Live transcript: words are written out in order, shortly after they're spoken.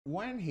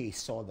When he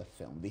saw the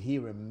film, did he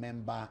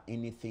remember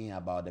anything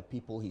about the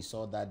people he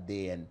saw that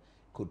day and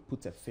could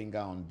put a finger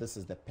on this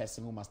is the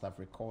person who must have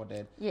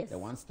recorded? Yes. The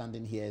one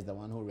standing here is the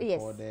one who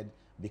recorded, yes,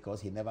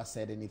 because he never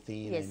said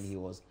anything, yes, and he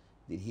was.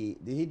 Did he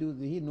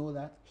know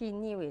that? He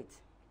knew it.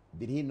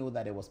 Did he know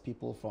that it was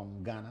people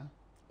from Ghana?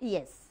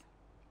 Yes.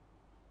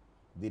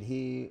 Did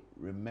he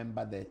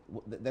remember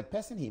the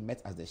person he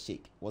met as the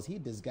sheikh? Was he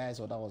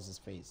disguised or that was his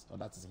face or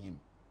that's him?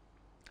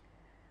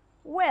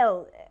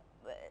 Well,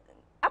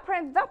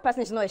 apparently that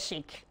person is not a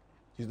sheikh.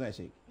 He's not a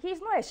sheikh? He's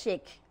not a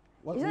sheikh.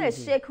 What He's not a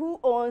sheikh who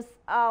owns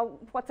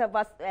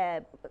whatever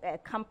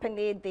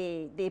company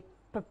they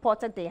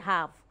purported they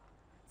have.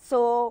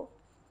 So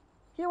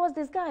he was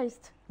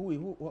disguised.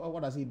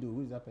 What does he do?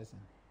 Who is that person?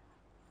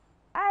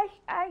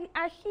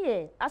 I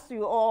hear, as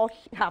you all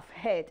have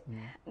heard,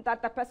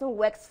 that the person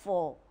works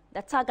for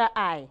the Tiger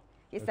Eye.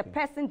 It's the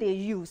person they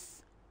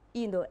use,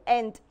 you know,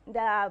 and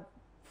the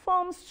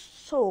forms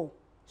show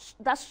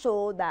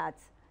that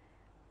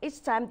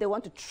each time they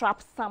want to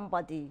trap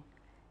somebody,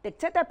 they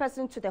take the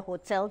person to the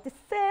hotel, the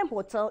same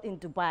hotel in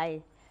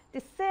Dubai,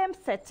 the same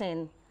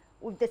setting,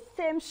 with the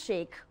same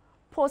sheikh,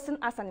 posing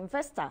as an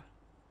investor.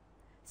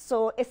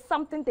 So it's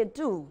something they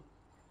do.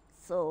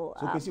 So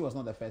Kwesi was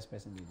not the first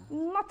person they did?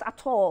 Not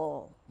at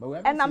all.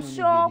 But and I'm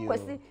sure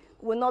Kwesi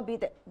will not be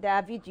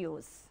their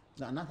videos.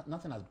 No,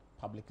 nothing has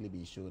publicly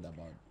been showed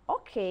about.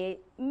 Okay,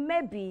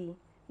 maybe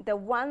the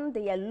one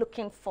they are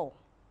looking for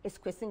is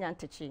Kwesi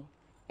Nyantakyi,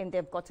 and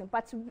they've gotten.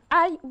 But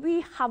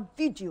we have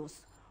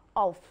videos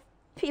of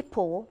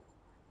people,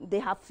 they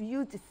have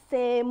used the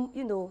same,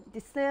 you know,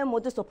 the same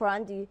modus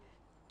operandi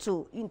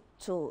to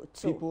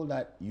people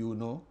that you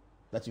know,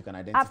 that you can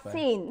identify? I've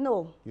seen,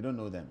 no. You don't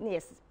know them?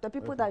 Yes, the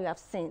people that you have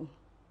seen.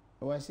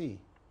 Oh, I see.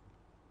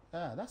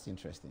 Ah, that's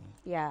interesting.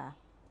 Yeah.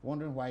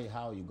 Wondering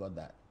how you got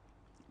that,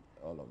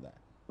 all of that.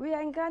 We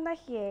are in Ghana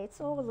here,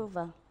 it's all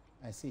over.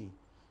 I see.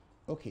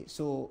 Okay,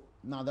 so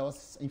now there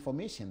was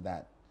information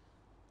that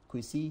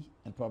Kwesi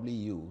and probably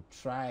you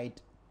tried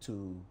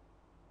to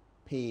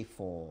pay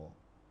for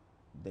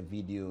the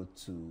video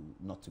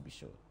not to be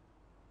shown.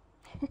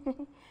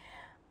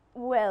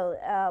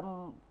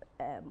 Well,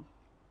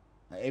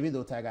 even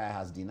though Tiger Eye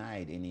has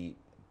denied any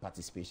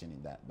participation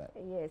in that, but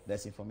yes,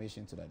 there's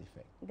information to that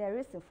effect. There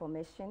is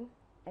information,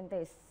 and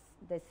there's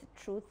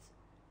truth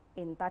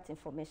in that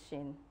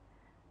information.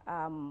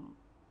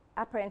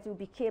 Apparently, we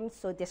became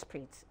so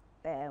desperate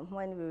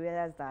when we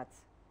realized that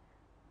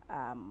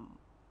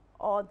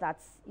all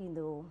that, you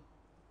know,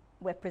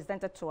 were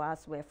presented to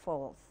us were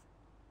false.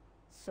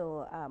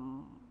 So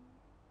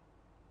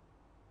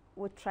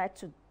we tried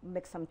to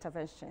make some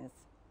interventions,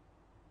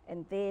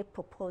 and they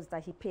proposed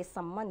that he pay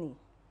some money.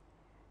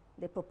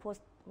 They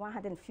proposed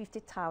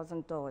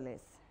 $150,000.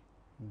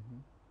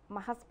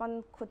 My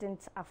husband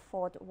couldn't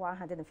afford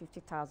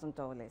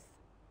 $150,000.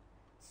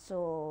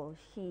 So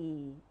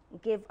he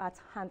gave us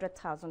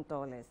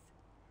 $100,000.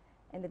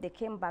 And then they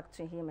came back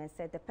to him and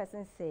said, the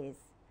person says,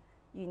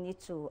 you need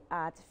to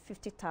add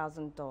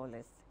 $50,000.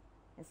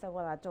 And said,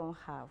 well, I don't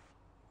have.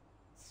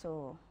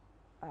 So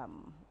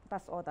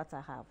that's all that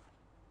I have.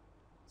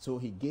 So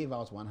he gave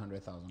out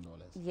 $100,000?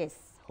 Yes.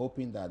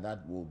 Hoping that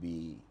that will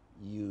be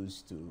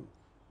used to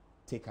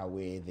take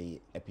away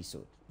the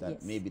episode, that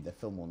yes, maybe the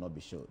film will not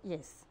be showed.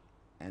 Yes.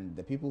 And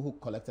the people who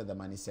collected the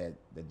money said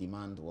the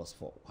demand was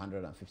for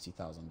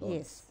 $150,000.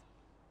 Yes.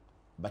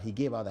 But he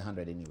gave out the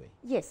 100 anyway.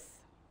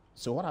 Yes.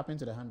 So what happened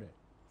to the 100?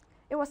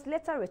 It was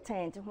later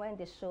returned when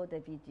they showed the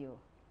video.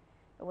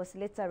 It was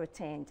later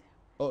returned.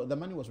 Oh, the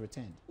money was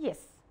returned? Yes.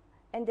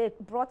 And they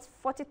brought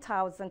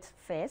 $40,000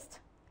 first,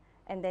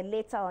 and then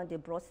later on they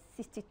brought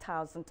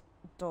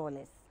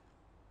 $60,000.